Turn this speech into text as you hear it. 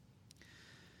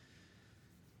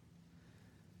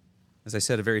as I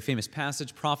said, a very famous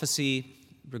passage, prophecy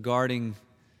regarding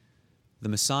the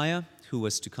Messiah who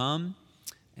was to come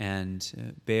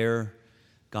and bear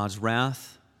God's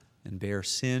wrath and bear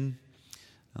sin.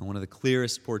 One of the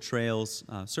clearest portrayals,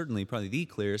 certainly probably the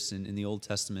clearest in the Old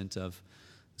Testament of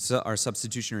our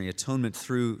substitutionary atonement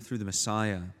through the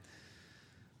Messiah.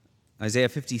 Isaiah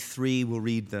 53, we'll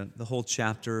read the whole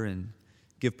chapter and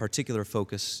give particular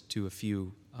focus to a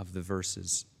few of the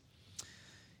verses.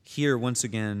 Hear once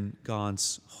again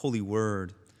God's holy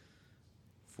word,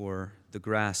 for the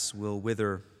grass will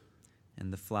wither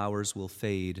and the flowers will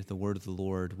fade. The word of the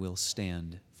Lord will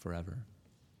stand forever.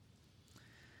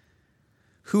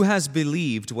 Who has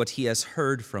believed what he has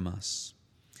heard from us?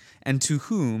 And to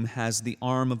whom has the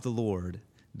arm of the Lord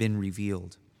been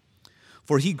revealed?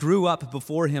 For he grew up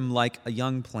before him like a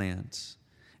young plant,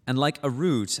 and like a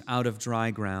root out of dry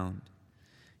ground.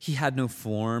 He had no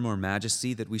form or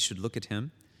majesty that we should look at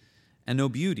him, and no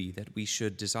beauty that we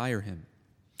should desire him.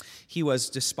 He was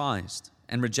despised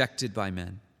and rejected by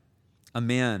men, a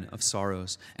man of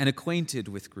sorrows and acquainted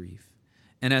with grief.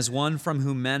 And as one from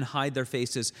whom men hide their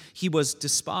faces, he was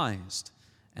despised,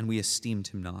 and we esteemed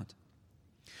him not.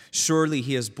 Surely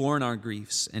he has borne our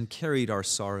griefs and carried our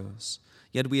sorrows,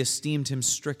 yet we esteemed him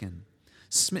stricken,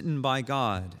 smitten by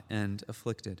God, and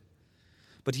afflicted.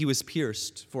 But he was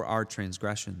pierced for our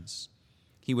transgressions.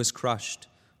 He was crushed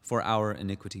for our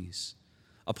iniquities.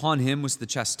 Upon him was the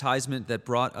chastisement that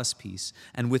brought us peace,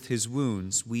 and with his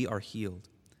wounds we are healed.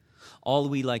 All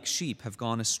we like sheep have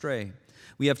gone astray.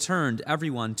 We have turned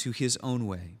everyone to his own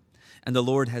way, and the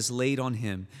Lord has laid on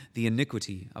him the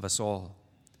iniquity of us all.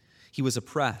 He was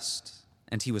oppressed,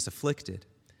 and he was afflicted,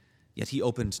 yet he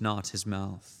opened not his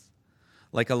mouth.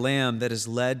 Like a lamb that is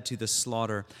led to the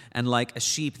slaughter, and like a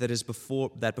sheep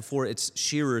that before its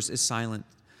shearers is silent,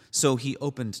 so he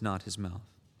opened not his mouth.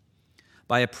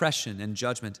 By oppression and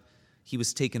judgment he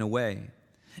was taken away.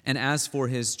 And as for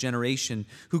his generation,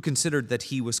 who considered that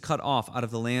he was cut off out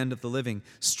of the land of the living,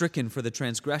 stricken for the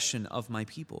transgression of my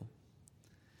people.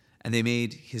 And they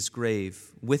made his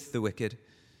grave with the wicked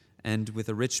and with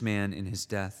a rich man in his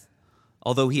death,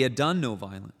 although he had done no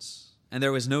violence, and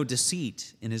there was no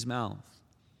deceit in his mouth.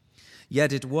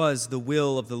 Yet it was the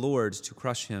will of the Lord to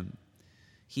crush him.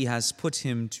 He has put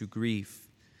him to grief.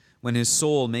 When his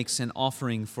soul makes an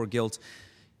offering for guilt,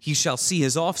 he shall see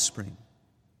his offspring.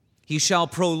 He shall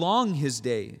prolong his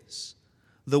days.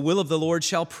 The will of the Lord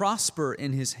shall prosper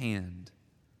in his hand.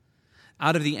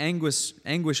 Out of the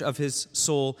anguish of his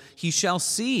soul he shall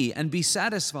see and be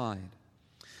satisfied.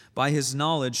 By his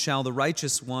knowledge shall the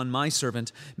righteous one, my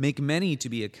servant, make many to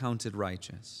be accounted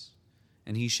righteous,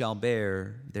 and he shall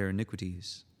bear their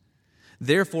iniquities.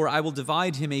 Therefore I will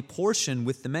divide him a portion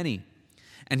with the many,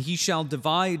 and he shall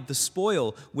divide the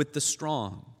spoil with the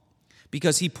strong,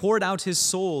 because he poured out his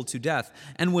soul to death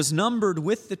and was numbered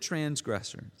with the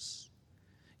transgressors.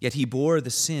 Yet he bore the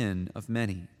sin of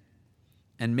many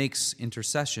and makes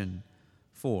intercession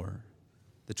for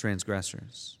the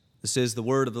transgressors. This is the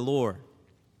word of the Lord.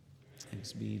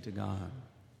 Thanks be to God.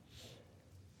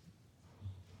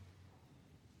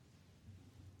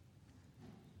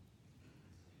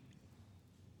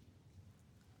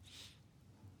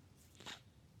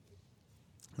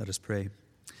 Let us pray.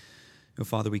 Oh,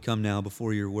 Father, we come now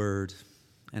before your word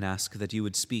and ask that you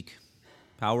would speak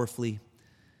powerfully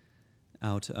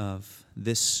out of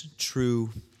this true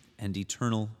and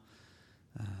eternal,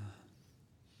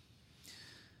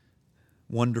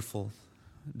 wonderful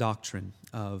doctrine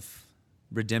of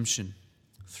redemption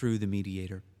through the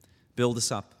mediator. Build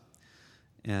us up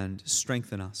and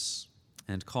strengthen us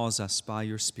and cause us by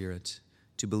your Spirit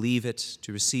to believe it,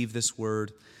 to receive this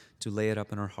word, to lay it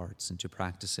up in our hearts and to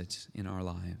practice it in our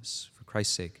lives. For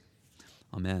Christ's sake,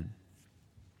 amen.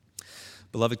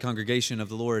 Beloved congregation of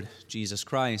the Lord Jesus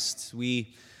Christ,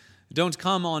 we don't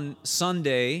come on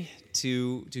Sunday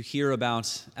to hear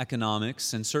about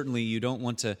economics, and certainly you don't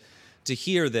want to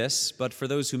hear this, but for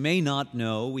those who may not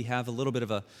know, we have a little bit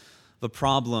of a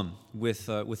problem with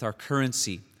our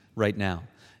currency right now.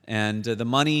 And the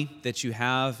money that you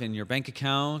have in your bank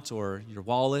account or your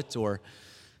wallet or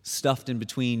stuffed in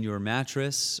between your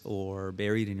mattress or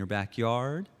buried in your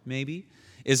backyard, maybe,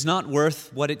 is not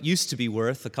worth what it used to be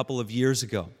worth a couple of years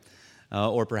ago,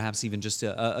 or perhaps even just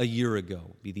a year ago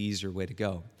would be the easier way to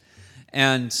go.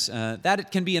 And that it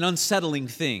can be an unsettling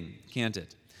thing, can't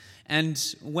it? And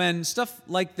when something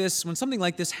like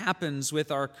this happens with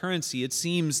our currency, it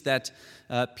seems that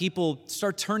people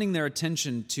start turning their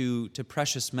attention to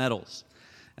precious metals.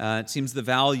 It seems the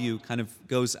value kind of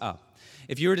goes up.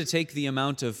 If you were to take the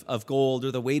amount of gold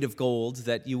or the weight of gold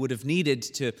that you would have needed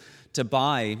to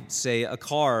buy, say, a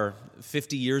car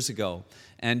 50 years ago,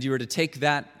 and you were to take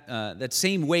that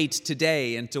same weight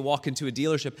today and to walk into a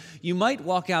dealership, you might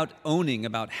walk out owning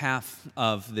about half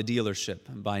of the dealership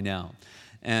by now.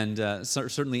 And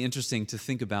certainly interesting to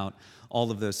think about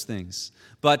all of those things.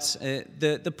 But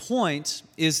the point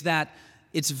is that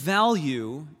its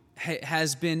value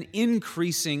has been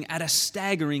increasing at a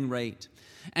staggering rate.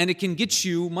 And it can get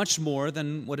you much more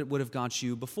than what it would have got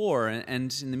you before.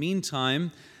 And in the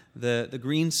meantime, the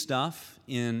green stuff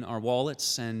in our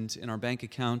wallets and in our bank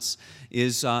accounts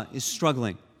is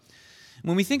struggling.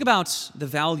 When we think about the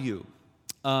value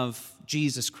of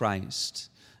Jesus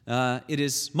Christ, it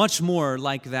is much more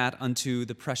like that unto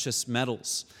the precious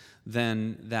metals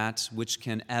than that which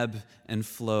can ebb and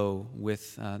flow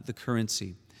with the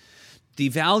currency. The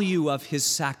value of his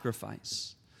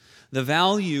sacrifice, the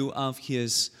value of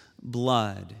his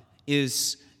blood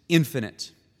is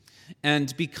infinite.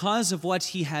 And because of what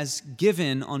he has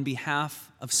given on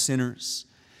behalf of sinners,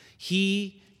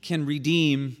 he can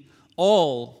redeem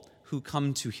all who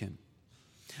come to him.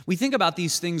 We think about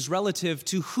these things relative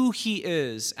to who he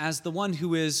is as the one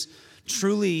who is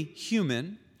truly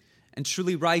human and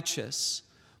truly righteous,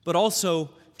 but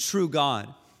also true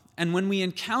God. And when we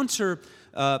encounter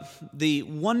the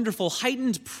wonderful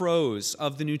heightened prose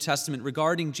of the New Testament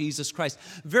regarding Jesus Christ,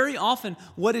 very often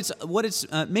what it's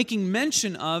making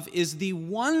mention of is the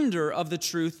wonder of the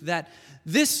truth that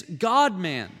this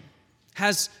God-man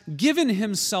has given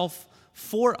himself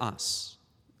for us.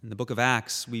 In the book of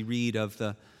Acts, we read of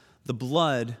the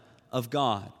blood of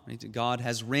God. Right? God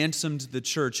has ransomed the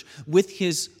church with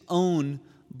his own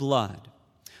blood.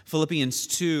 Philippians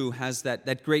 2 has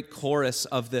that great chorus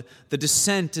of the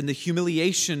descent and the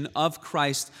humiliation of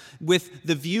Christ with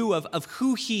the view of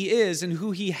who he is and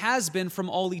who he has been from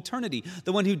all eternity.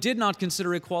 The one who did not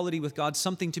consider equality with God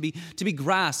something to be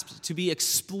grasped, to be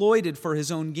exploited for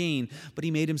his own gain, but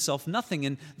he made himself nothing,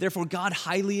 and therefore God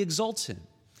highly exalts him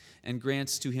and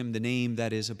grants to him the name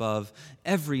that is above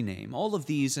every name. All of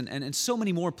these and so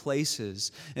many more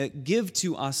places give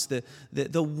to us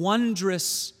the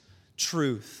wondrous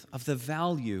truth of the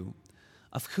value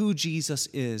of who Jesus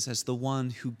is as the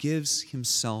one who gives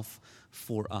himself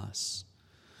for us.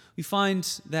 We find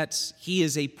that he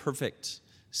is a perfect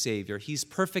Savior. He's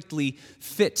perfectly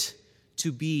fit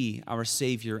to be our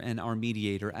Savior and our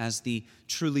mediator as the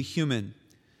truly human,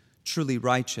 truly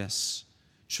righteous,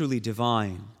 truly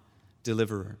divine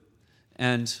deliverer.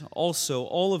 And also,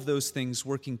 all of those things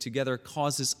working together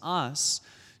causes us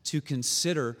to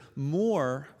consider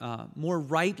more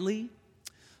rightly,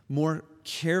 more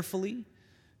carefully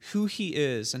who he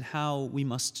is and how we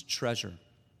must treasure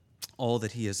all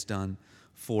that he has done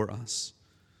for us.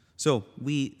 So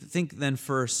we think then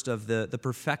first of the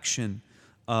perfection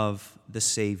of the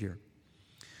Savior.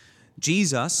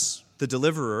 Jesus, the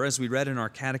deliverer, as we read in our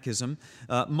catechism,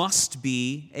 must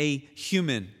be a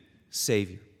human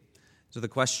Savior. So the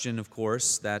question, of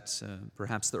course, that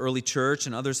perhaps the early church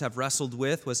and others have wrestled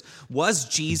with was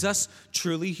Jesus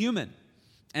truly human?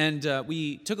 And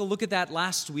we took a look at that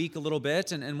last week a little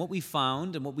bit, and what we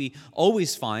found, and what we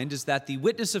always find, is that the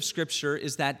witness of Scripture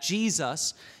is that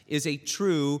Jesus is a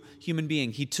true human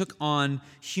being. He took on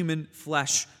human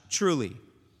flesh truly.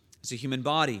 It's a human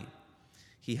body.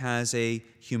 He has a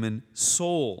human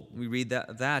soul. We read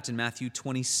that in Matthew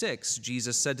 26.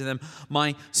 Jesus said to them,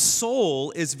 "My soul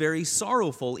is very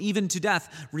sorrowful, even to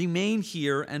death. Remain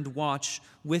here and watch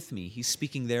with me." He's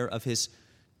speaking there of his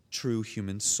true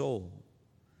human soul.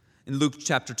 In Luke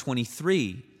chapter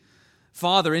 23,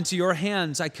 "Father, into your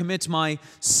hands I commit my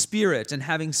spirit." And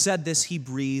having said this, he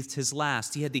breathed his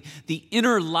last. He had the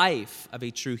inner life of a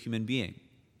true human being,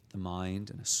 the mind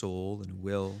and a soul and a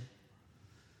will.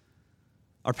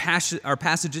 Our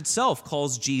passage itself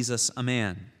calls Jesus a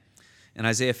man. In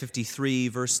Isaiah 53,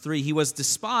 verse 3, "He was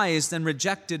despised and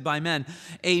rejected by men,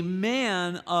 a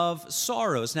man of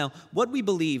sorrows." Now, what we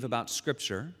believe about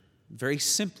Scripture, very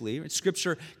simply,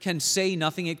 Scripture can say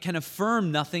nothing, it can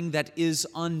affirm nothing that is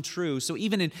untrue. So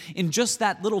even in just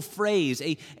that little phrase,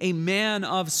 a man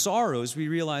of sorrows, we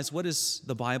realize, what is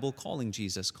the Bible calling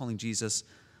Jesus? Calling Jesus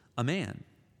a man.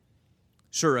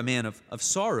 Sure, a man of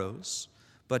sorrows,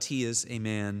 but he is a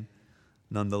man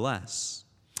nonetheless.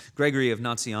 Gregory of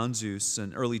Nazianzus,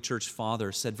 an early church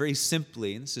father, said very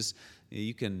simply, and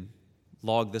you can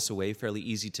log this away, fairly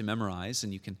easy to memorize,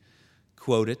 and you can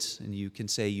quote it, and you can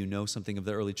say you know something of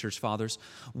the early church fathers.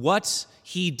 What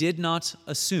he did not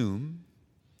assume,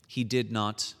 he did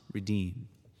not redeem.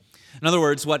 In other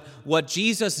words, what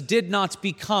Jesus did not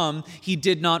become, he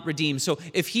did not redeem. So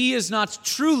if he is not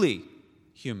truly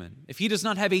human. If he does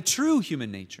not have a true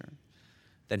human nature,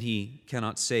 then he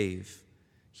cannot save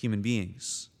human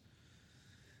beings.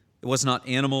 It was not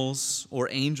animals or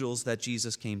angels that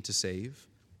Jesus came to save,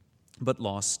 but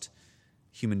lost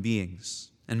human beings.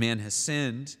 And man has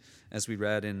sinned, as we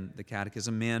read in the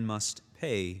Catechism. Man must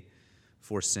pay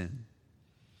for sin.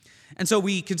 And so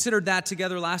we considered that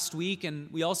together last week,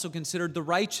 and we also considered the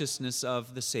righteousness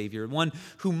of the Savior, one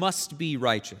who must be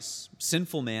righteous.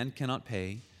 Sinful man cannot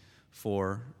pay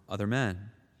for other men.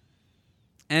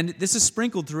 And this is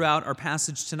sprinkled throughout our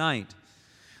passage tonight,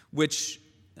 which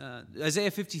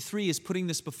Isaiah 53 is putting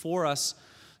this before us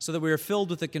so that we are filled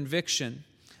with the conviction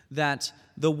that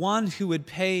the one who would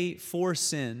pay for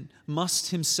sin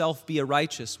must himself be a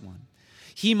righteous one.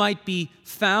 He might be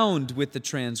found with the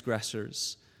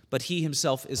transgressors, but he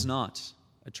himself is not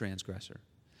a transgressor.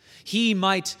 He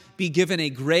might be given a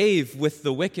grave with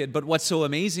the wicked, but what's so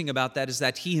amazing about that is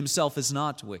that he himself is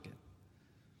not wicked.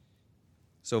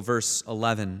 So verse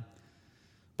 11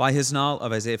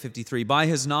 of Isaiah 53, by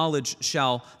his knowledge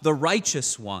shall the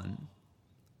righteous one,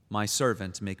 my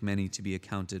servant, make many to be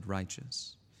accounted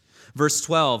righteous. Verse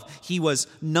 12, he was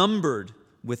numbered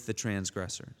with the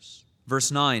transgressors.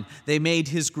 Verse 9, they made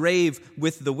his grave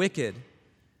with the wicked,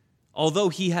 although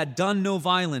he had done no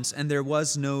violence and there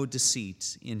was no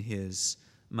deceit in his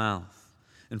mouth.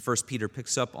 And 1 Peter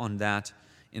picks up on that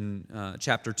in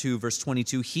chapter 2, verse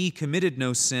 22. He committed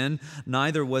no sin,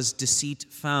 neither was deceit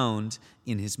found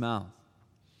in his mouth.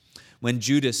 When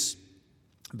Judas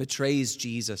betrays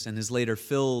Jesus and is later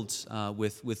filled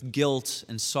with guilt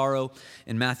and sorrow,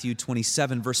 in Matthew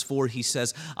 27, verse 4, he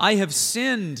says, I have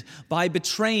sinned by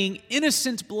betraying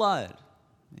innocent blood.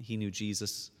 He knew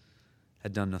Jesus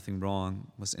had done nothing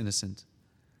wrong, was innocent.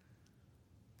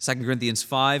 2 Corinthians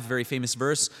 5, very famous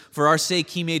verse, for our sake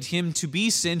he made him to be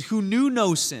sin who knew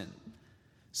no sin,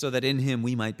 so that in him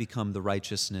we might become the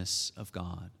righteousness of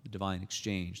God. The divine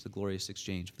exchange, the glorious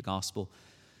exchange of the gospel.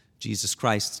 Jesus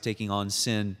Christ taking on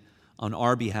sin on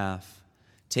our behalf,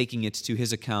 taking it to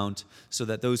his account, so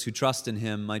that those who trust in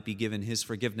him might be given his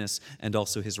forgiveness and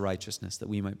also his righteousness, that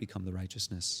we might become the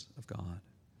righteousness of God.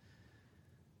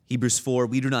 Hebrews 4,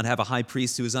 we do not have a high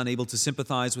priest who is unable to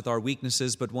sympathize with our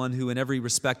weaknesses, but one who in every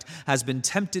respect has been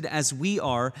tempted as we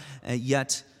are,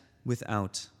 yet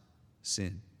without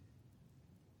sin.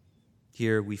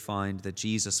 Here we find that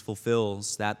Jesus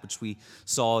fulfills that which we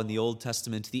saw in the Old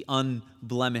Testament, the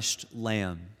unblemished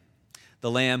lamb.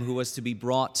 The lamb who was to be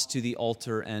brought to the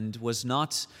altar and was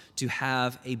not to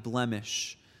have a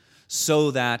blemish,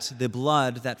 so that the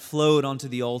blood that flowed onto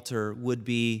the altar would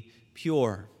be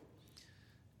pure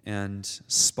and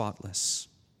spotless.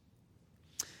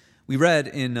 We read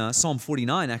in Psalm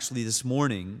 49, actually this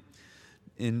morning,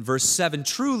 in verse 7,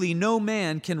 truly no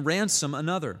man can ransom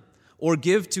another or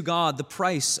give to God the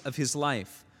price of his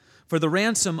life. For the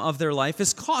ransom of their life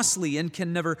is costly and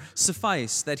can never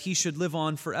suffice, that he should live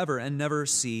on forever and never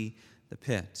see the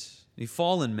pit. A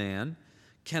fallen man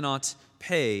cannot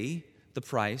pay the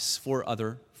price for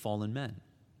other fallen men.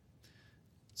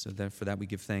 So for that we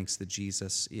give thanks that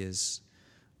Jesus is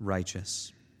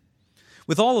righteous.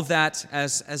 With all of that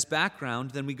as background,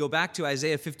 then we go back to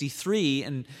Isaiah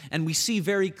 53 and we see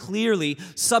very clearly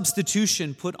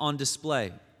substitution put on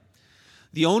display.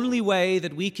 The only way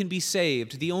that we can be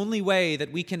saved, the only way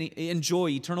that we can enjoy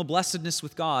eternal blessedness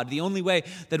with God, the only way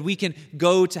that we can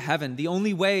go to heaven, the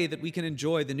only way that we can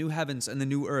enjoy the new heavens and the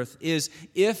new earth is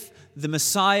if the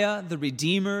Messiah, the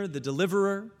Redeemer, the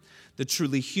Deliverer, the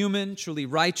truly human, truly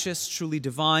righteous, truly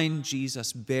divine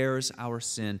Jesus bears our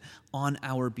sin on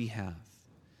our behalf.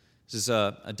 This is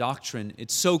a doctrine.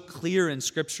 It's so clear in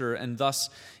Scripture, and thus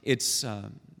it's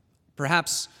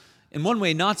perhaps in one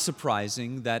way not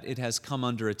surprising that it has come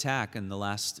under attack in the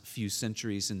last few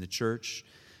centuries in the church.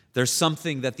 There's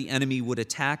something that the enemy would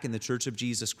attack in the Church of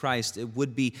Jesus Christ. It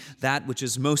would be that which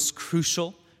is most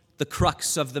crucial, the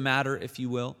crux of the matter, if you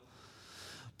will.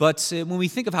 But when we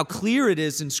think of how clear it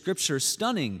is in Scripture,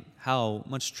 stunning how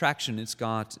much traction it's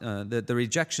got, the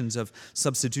rejections of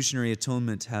substitutionary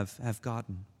atonement have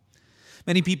gotten.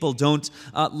 Many people don't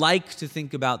like to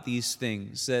think about these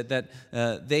things, that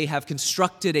they have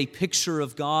constructed a picture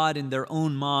of God in their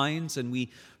own minds, and we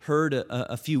heard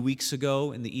a few weeks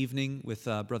ago in the evening with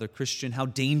Brother Christian how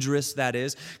dangerous that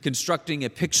is, constructing a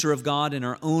picture of God in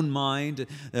our own mind,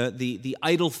 the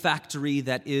idol factory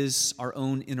that is our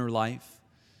own inner life.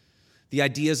 The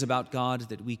ideas about God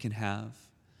that we can have.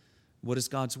 What does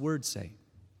God's word say?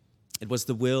 It was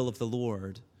the will of the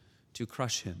Lord to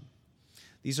crush him.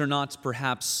 These are not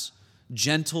perhaps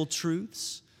gentle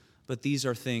truths, but these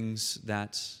are things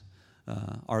that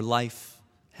our life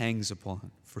hangs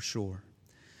upon, for sure.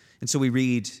 And so we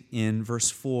read in verse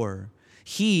 4,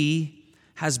 He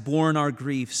has borne our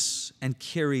griefs and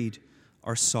carried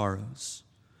our sorrows.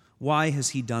 Why has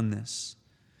He done this?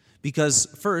 Because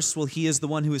first, He is the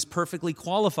one who is perfectly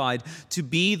qualified to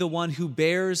be the one who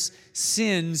bears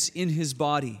sins in His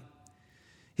body.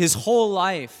 His whole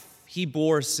life, He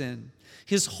bore sin.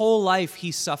 His whole life,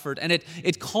 He suffered. And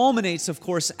it culminates, of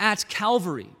course, at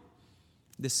Calvary.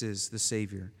 This is the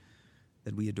Savior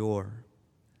that we adore.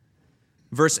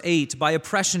 Verse 8, by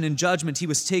oppression and judgment He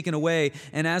was taken away,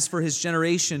 and as for His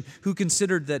generation, who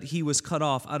considered that He was cut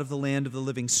off out of the land of the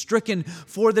living, stricken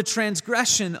for the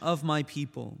transgression of my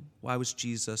people. Why was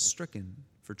Jesus stricken?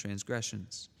 For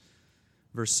transgressions.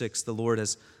 Verse 6, the Lord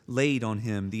has laid on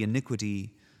Him the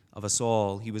iniquity of us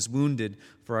all. He was wounded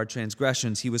for our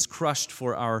transgressions. He was crushed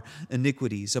for our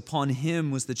iniquities. Upon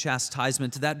Him was the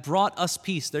chastisement that brought us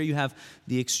peace. There you have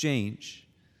the exchange.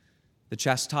 The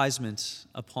chastisement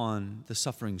upon the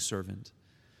suffering servant,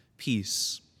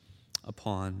 peace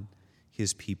upon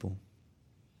His people.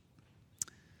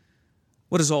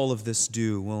 What does all of this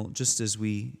do? Well, just as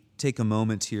we take a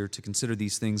moment here to consider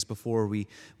these things before we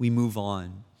move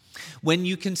on. When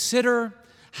you consider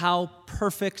how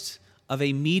perfect of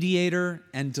a mediator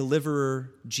and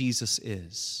deliverer Jesus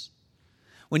is,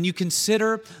 when you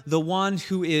consider the one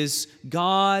who is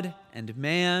God and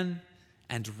man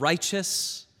and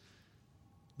righteous,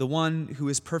 the one who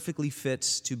is perfectly fit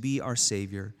to be our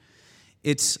Savior,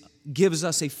 it gives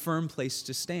us a firm place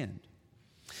to stand.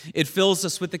 It fills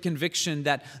us with the conviction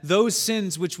that those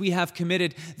sins which we have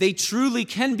committed, they truly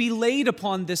can be laid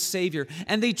upon this Savior,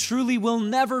 and they truly will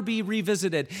never be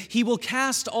revisited. He will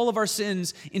cast all of our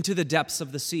sins into the depths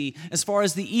of the sea. As far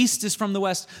as the east is from the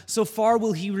west, so far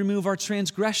will He remove our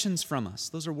transgressions from us.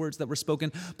 Those are words that were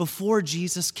spoken before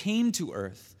Jesus came to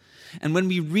earth. And when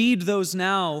we read those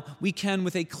now, we can,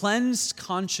 with a cleansed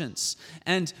conscience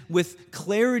and with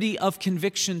clarity of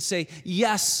conviction, say,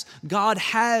 yes, God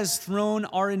has thrown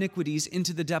our iniquities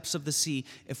into the depths of the sea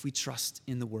if we trust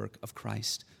in the work of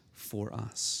Christ for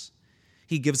us.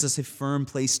 He gives us a firm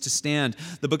place to stand.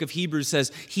 The book of Hebrews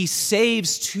says, He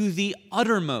saves to the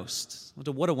uttermost.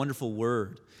 What a wonderful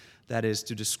word that is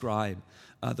to describe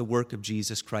the work of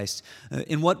Jesus Christ.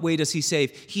 In what way does He save?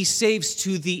 He saves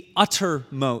to the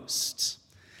uttermost.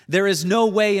 There is no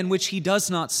way in which He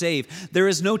does not save. There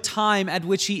is no time at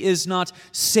which He is not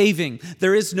saving.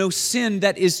 There is no sin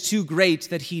that is too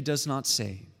great that He does not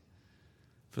save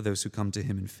for those who come to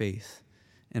Him in faith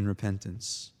and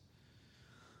repentance.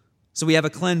 So we have a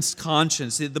cleansed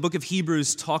conscience. The book of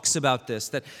Hebrews talks about this,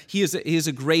 that he is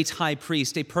a great high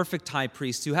priest, a perfect high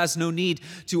priest who has no need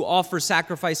to offer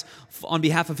sacrifice on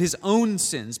behalf of his own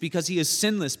sins because He is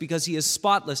sinless, because He is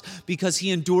spotless, because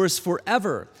He endures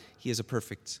forever. He is a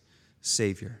perfect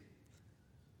Savior.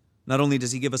 Not only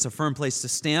does He give us a firm place to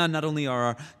stand, not only are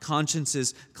our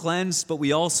consciences cleansed, but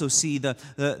we also see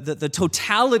the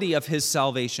totality of His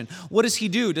salvation. What does He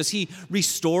do? Does He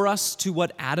restore us to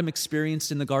what Adam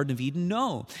experienced in the Garden of Eden?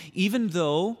 No. Even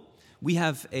though we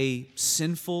have a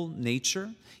sinful nature,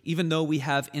 even though we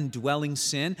have indwelling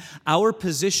sin, our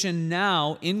position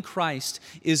now in Christ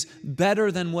is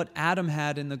better than what Adam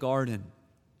had in the garden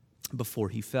before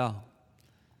he fell.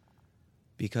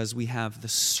 Because we have the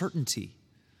certainty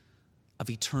of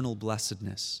eternal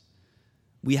blessedness.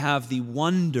 We have the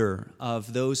wonder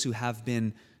of those who have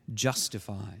been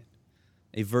justified,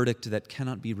 a verdict that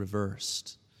cannot be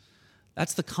reversed.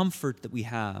 That's the comfort that we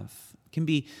have. It can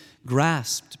be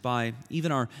grasped by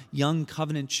even our young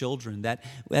covenant children, that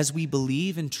as we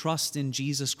believe and trust in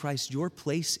Jesus Christ, your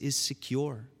place is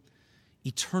secure.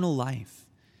 Eternal life,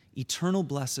 eternal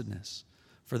blessedness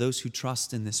for those who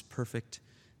trust in this perfect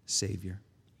Savior.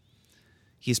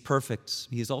 He is perfect.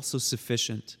 He is also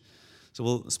sufficient. So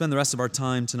we'll spend the rest of our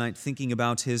time tonight thinking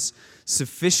about His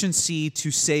sufficiency to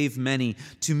save many,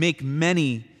 to make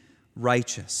many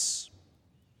righteous.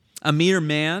 A mere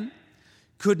man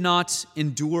could not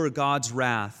endure God's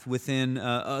wrath within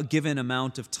a given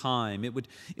amount of time. It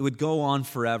would go on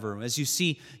forever. As you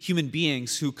see human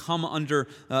beings who come under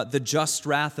the just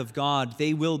wrath of God,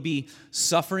 they will be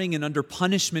suffering and under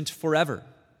punishment forever.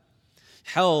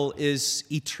 Hell is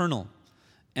eternal,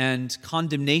 and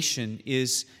condemnation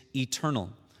is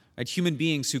eternal. Right? Human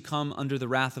beings who come under the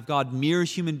wrath of God, mere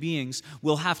human beings,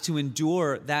 will have to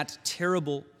endure that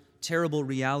terrible, terrible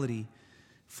reality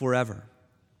forever.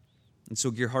 And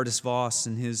so Geerhardus Vos,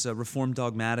 in his Reformed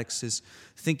Dogmatics, is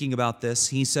thinking about this.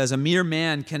 He says, a mere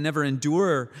man can never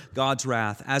endure God's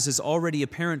wrath, as is already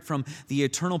apparent from the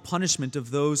eternal punishment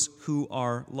of those who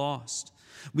are lost.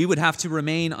 We would have to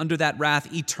remain under that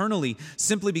wrath eternally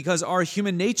simply because our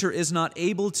human nature is not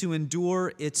able to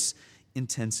endure its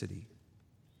intensity.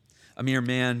 A mere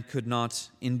man could not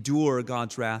endure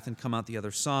God's wrath and come out the other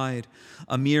side.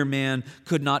 A mere man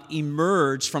could not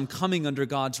emerge from coming under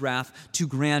God's wrath to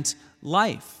grant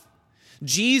life.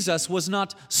 Jesus was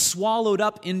not swallowed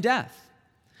up in death.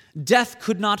 Death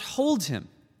could not hold him.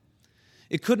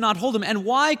 It could not hold him. And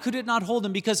why could it not hold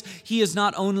him? Because he is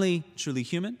not only truly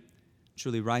human,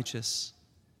 truly righteous,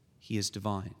 he is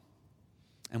divine.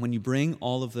 And when you bring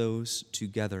all of those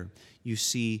together, you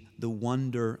see the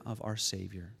wonder of our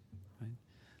Savior, right?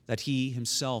 That he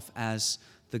himself, as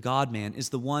the God-man, is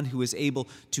the one who is able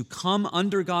to come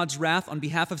under God's wrath on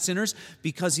behalf of sinners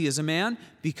because he is a man,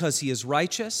 because he is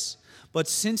righteous. But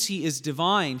since he is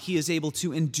divine, he is able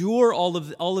to endure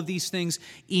all of these things,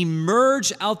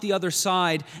 emerge out the other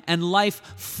side, and life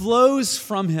flows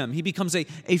from him. He becomes a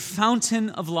fountain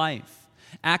of life.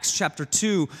 Acts chapter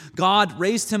 2, God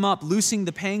raised him up, loosing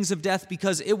the pangs of death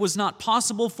because it was not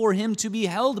possible for him to be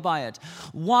held by it.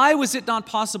 Why was it not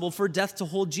possible for death to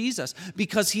hold Jesus?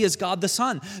 Because he is God the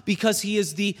Son, because he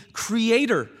is the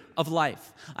creator of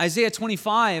life. Isaiah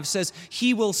 25 says,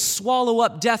 he will swallow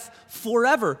up death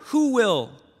forever. Who will?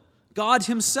 God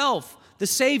himself, the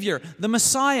Savior, the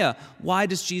Messiah. Why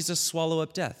does Jesus swallow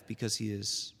up death? Because he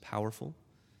is powerful,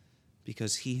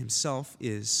 because he himself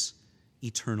is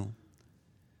eternal.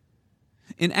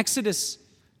 In Exodus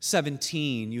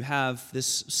 17, you have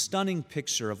this stunning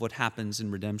picture of what happens in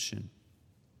redemption.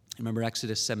 Remember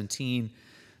Exodus 17,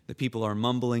 the people are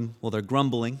mumbling, well, they're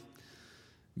grumbling,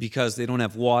 because they don't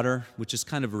have water, which is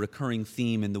kind of a recurring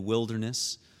theme in the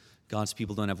wilderness. God's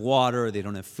people don't have water, they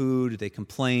don't have food, they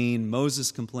complain.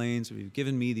 Moses complains, you've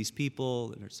given me these people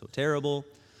that are so terrible.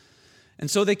 And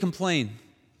so they complain.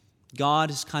 God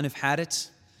has kind of had it.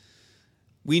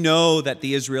 We know that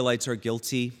the Israelites are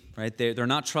guilty, right? They're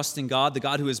not trusting God, the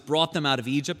God who has brought them out of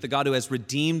Egypt, the God who has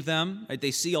redeemed them. Right? They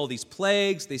see all these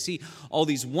plagues, they see all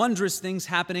these wondrous things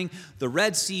happening. The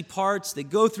Red Sea parts, they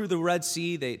go through the Red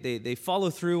Sea, they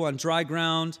follow through on dry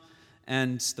ground,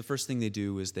 and the first thing they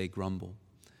do is they grumble.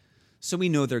 So we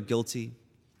know they're guilty.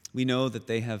 We know that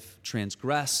they have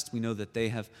transgressed. We know that they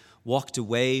have walked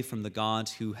away from the God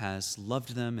who has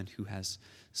loved them and who has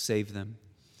saved them.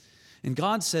 And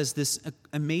God says this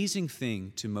amazing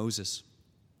thing to Moses.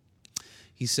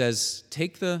 He says,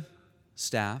 take the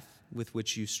staff with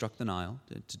which you struck the Nile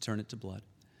to turn it to blood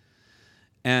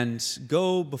and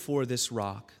go before this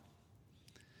rock.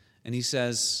 And he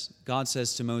says, God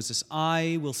says to Moses,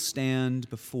 I will stand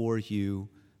before you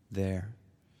there.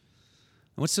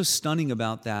 And what's so stunning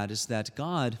about that is that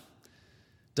God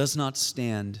does not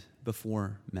stand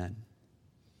before men.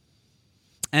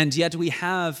 And yet we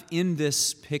have in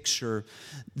this picture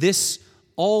this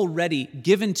already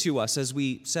given to us, as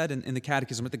we said in the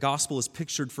Catechism, that the gospel is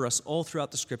pictured for us all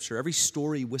throughout the Scripture. Every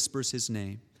story whispers his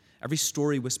name. Every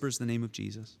story whispers the name of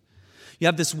Jesus. You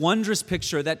have this wondrous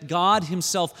picture that God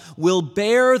himself will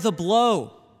bear the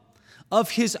blow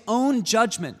of his own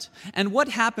judgment. And what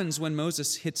happens when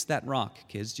Moses hits that rock?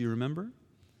 Kids, do you remember?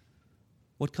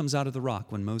 What comes out of the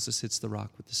rock when Moses hits the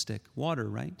rock with the stick? Water,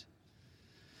 right?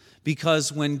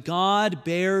 Because when God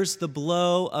bears the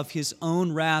blow of his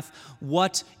own wrath,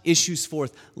 what issues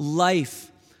forth? Life,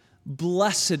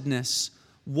 blessedness,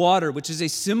 water, which is a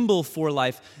symbol for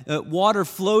life. Water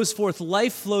flows forth,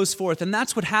 life flows forth. And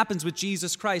that's what happens with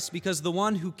Jesus Christ, because the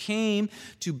one who came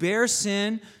to bear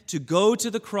sin, to go to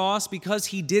the cross, because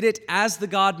he did it as the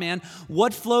God-man,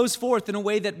 what flows forth in a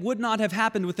way that would not have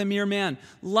happened with a mere man?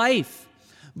 Life,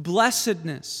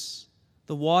 blessedness,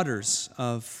 the waters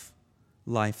of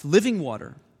life, living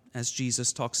water, as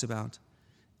Jesus talks about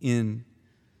in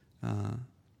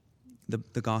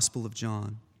the Gospel of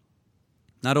John.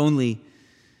 Not only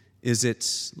is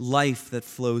it life that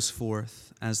flows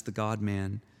forth as the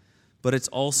God-man, but it's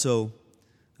also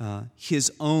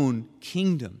his own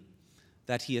kingdom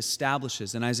that he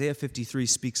establishes. And Isaiah 53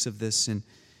 speaks of this in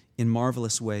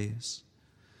marvelous ways.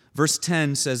 Verse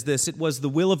 10 says this, it was the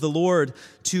will of the Lord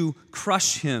to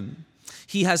crush him.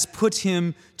 He has put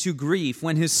him to grief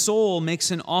when his soul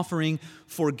makes an offering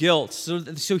for guilt.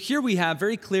 So here we have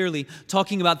very clearly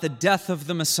talking about the death of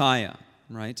the Messiah,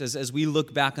 right? As we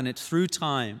look back on it through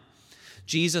time,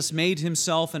 Jesus made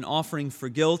himself an offering for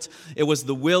guilt. It was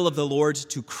the will of the Lord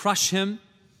to crush him.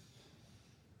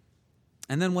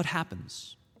 And then what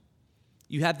happens?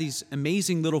 You have these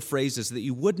amazing little phrases that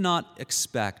you would not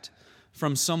expect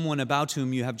from someone about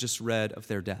whom you have just read of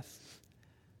their death.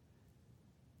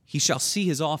 He shall see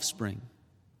his offspring.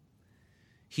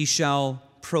 He shall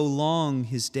prolong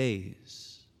his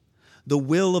days. The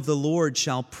will of the Lord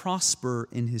shall prosper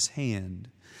in his hand.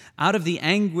 Out of the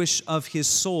anguish of his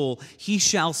soul, he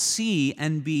shall see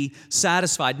and be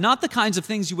satisfied. Not the kinds of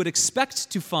things you would expect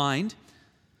to find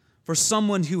for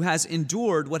someone who has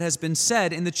endured what has been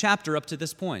said in the chapter up to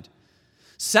this point.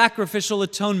 Sacrificial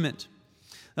atonement,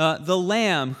 the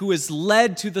lamb who is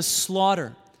led to the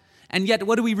slaughter. And yet,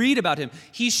 what do we read about him?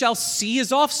 He shall see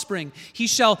his offspring. He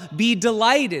shall be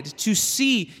delighted to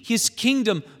see his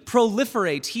kingdom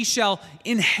proliferate. He shall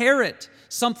inherit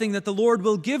something that the Lord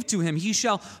will give to him. He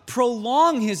shall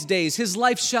prolong his days. His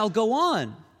life shall go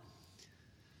on.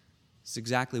 It's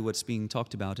exactly what's being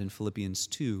talked about in Philippians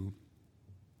 2.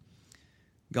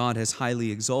 God has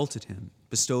highly exalted him,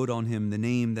 bestowed on him the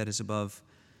name that is above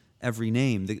every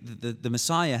name. The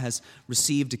Messiah has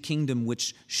received a kingdom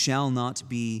which shall not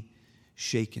be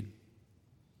shaken.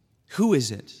 Who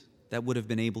is it that would have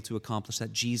been able to accomplish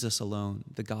that? Jesus alone,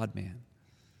 the God-man,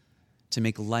 to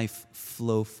make life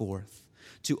flow forth,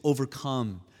 to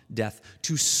overcome death,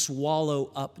 to swallow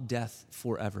up death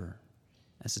forever,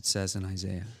 as it says in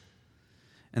Isaiah.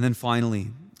 And then finally,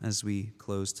 as we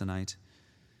close tonight,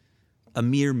 a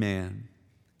mere man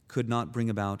could not bring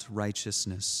about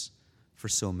righteousness for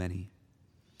so many.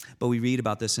 But we read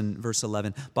about this in verse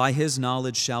 11. By his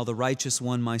knowledge shall the righteous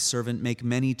one, my servant, make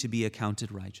many to be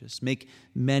accounted righteous. Make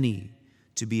many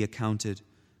to be accounted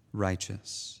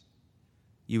righteous.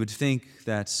 You would think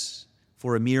that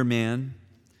for a mere man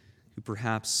who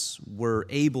perhaps were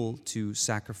able to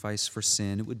sacrifice for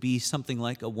sin, it would be something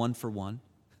like a one-for-one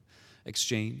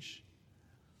exchange.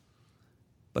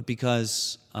 But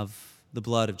because of the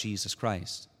blood of Jesus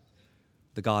Christ,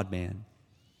 the God-man,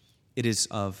 it is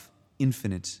of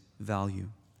infinite value.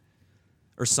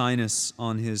 Ursinus,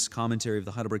 on his commentary of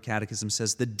the Heidelberg Catechism,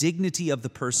 says, the dignity of the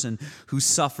person who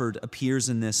suffered appears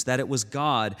in this, that it was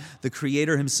God, the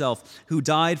Creator himself, who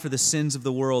died for the sins of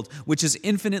the world, which is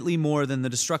infinitely more than the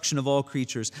destruction of all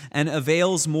creatures, and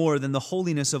avails more than the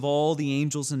holiness of all the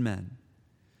angels and men.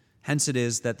 Hence it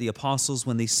is that the apostles,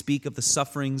 when they speak of the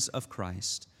sufferings of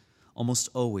Christ, almost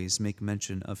always make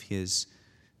mention of his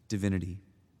divinity.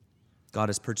 God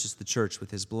has purchased the church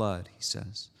with his blood, he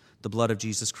says. The blood of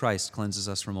Jesus Christ cleanses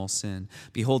us from all sin.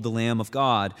 Behold the Lamb of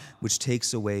God, which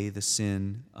takes away the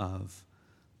sin of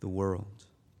the world.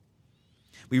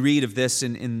 We read of this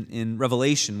in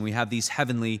Revelation. We have these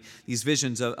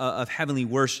visions of heavenly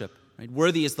worship. Right?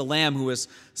 Worthy is the Lamb who was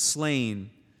slain.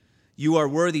 You are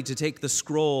worthy to take the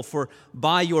scroll, for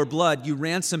by your blood you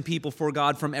ransom people for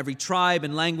God from every tribe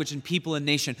and language and people and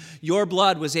nation. Your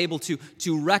blood was able to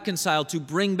reconcile, to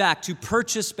bring back, to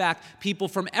purchase back people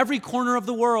from every corner of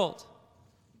the world,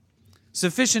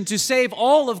 sufficient to save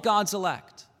all of God's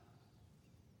elect.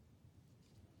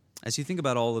 As you think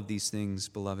about all of these things,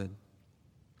 beloved,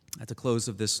 at the close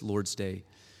of this Lord's Day,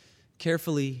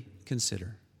 carefully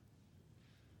consider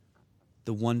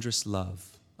the wondrous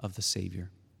love of the Savior.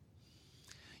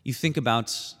 You think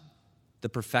about the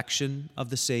perfection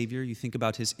of the Savior. You think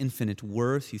about his infinite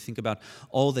worth. You think about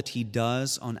all that he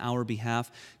does on our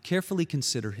behalf. Carefully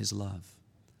consider his love.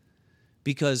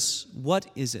 Because what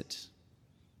is it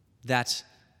that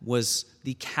was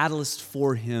the catalyst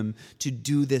for him to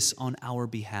do this on our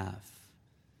behalf?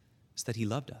 It's that he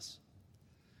loved us.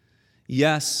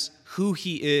 Yes, who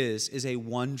he is a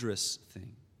wondrous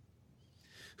thing.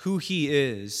 Who he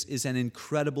is an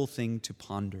incredible thing to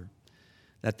ponder.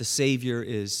 That the Savior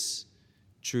is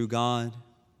true God,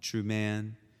 true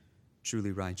man,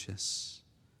 truly righteous.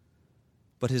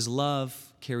 But his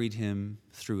love carried him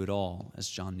through it all, as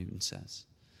John Newton says.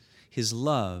 His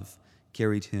love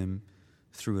carried him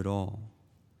through it all.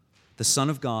 The Son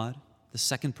of God, the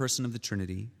second person of the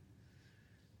Trinity,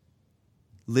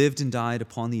 lived and died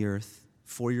upon the earth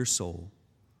for your soul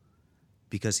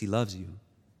because he loves you.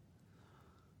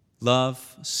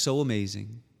 Love so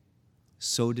amazing,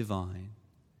 so divine,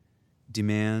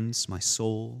 demands my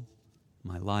soul,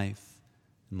 my life,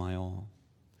 and my all.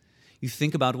 You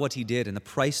think about what he did and the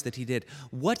price that he did.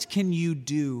 What can you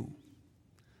do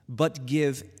but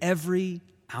give every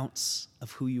ounce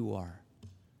of who you are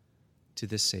to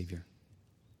this Savior,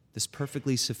 this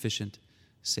perfectly sufficient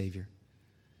Savior?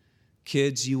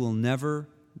 Kids, you will never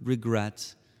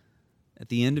regret, at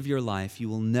the end of your life, you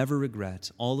will never regret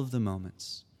all of the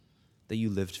moments that you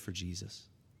lived for Jesus.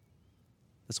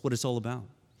 That's what it's all about.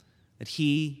 That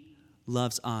he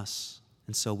loves us,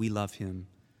 and so we love him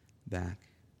back.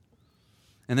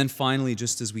 And then finally,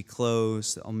 just as we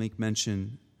close, I'll make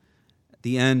mention at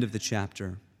the end of the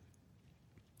chapter.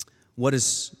 What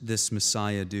does this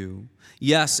Messiah do?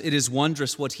 Yes, it is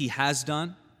wondrous what he has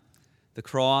done, the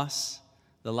cross,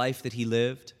 the life that he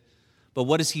lived. But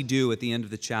what does he do at the end of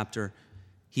the chapter?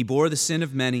 He bore the sin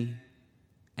of many,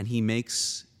 and he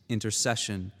makes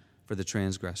intercession for the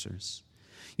transgressors.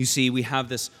 You see, we have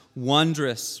this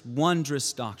wondrous,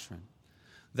 wondrous doctrine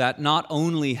that not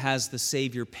only has the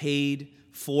Savior paid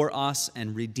for us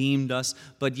and redeemed us,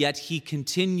 but yet he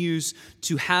continues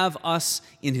to have us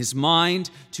in his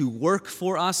mind, to work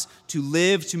for us, to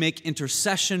live, to make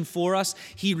intercession for us.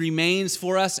 He remains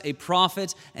for us a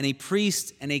prophet and a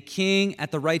priest and a king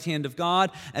at the right hand of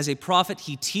God. As a prophet,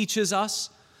 he teaches us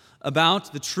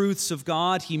about the truths of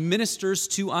God. He ministers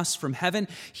to us from heaven.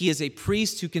 He is a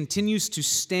priest who continues to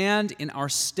stand in our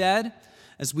stead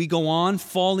as we go on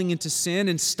falling into sin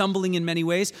and stumbling in many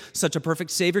ways. Such a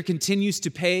perfect Savior continues to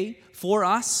pay for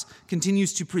us,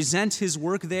 continues to present his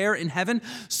work there in heaven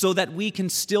so that we can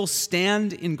still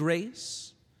stand in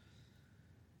grace.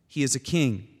 He is a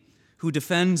king who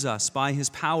defends us by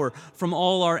his power from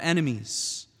all our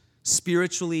enemies,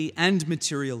 spiritually and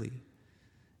materially.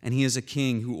 And he is a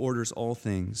king who orders all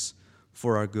things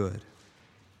for our good.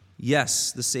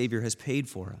 Yes, the Savior has paid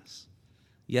for us.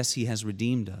 Yes, he has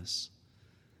redeemed us.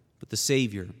 But the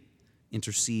Savior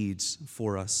intercedes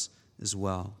for us as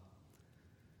well.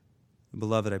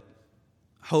 Beloved, I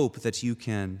hope that you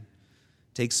can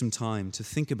take some time to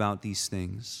think about these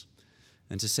things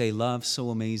and to say, love so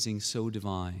amazing, so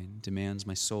divine, demands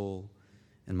my soul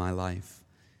and my life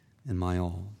and my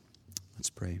all. Let's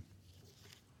pray.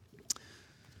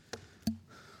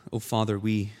 Oh, Father,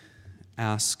 we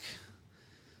ask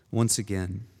once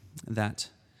again that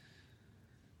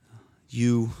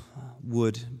you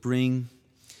would bring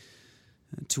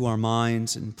to our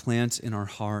minds and plant in our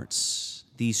hearts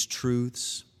these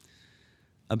truths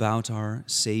about our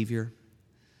Savior,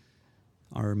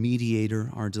 our mediator,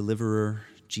 our deliverer,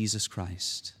 Jesus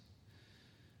Christ.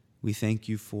 We thank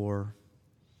you for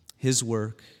his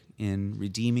work in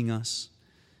redeeming us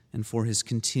and for his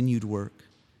continued work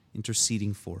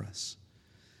interceding for us.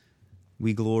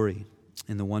 We glory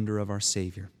in the wonder of our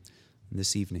Savior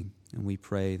this evening, and we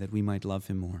pray that we might love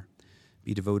him more,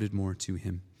 be devoted more to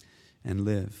him, and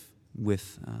live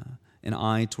with an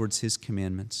eye towards his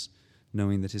commandments,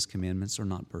 knowing that his commandments are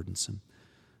not burdensome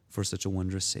for such a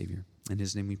wondrous Savior. In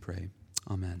his name we pray.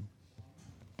 Amen.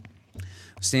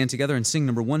 Stand together and sing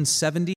number 170.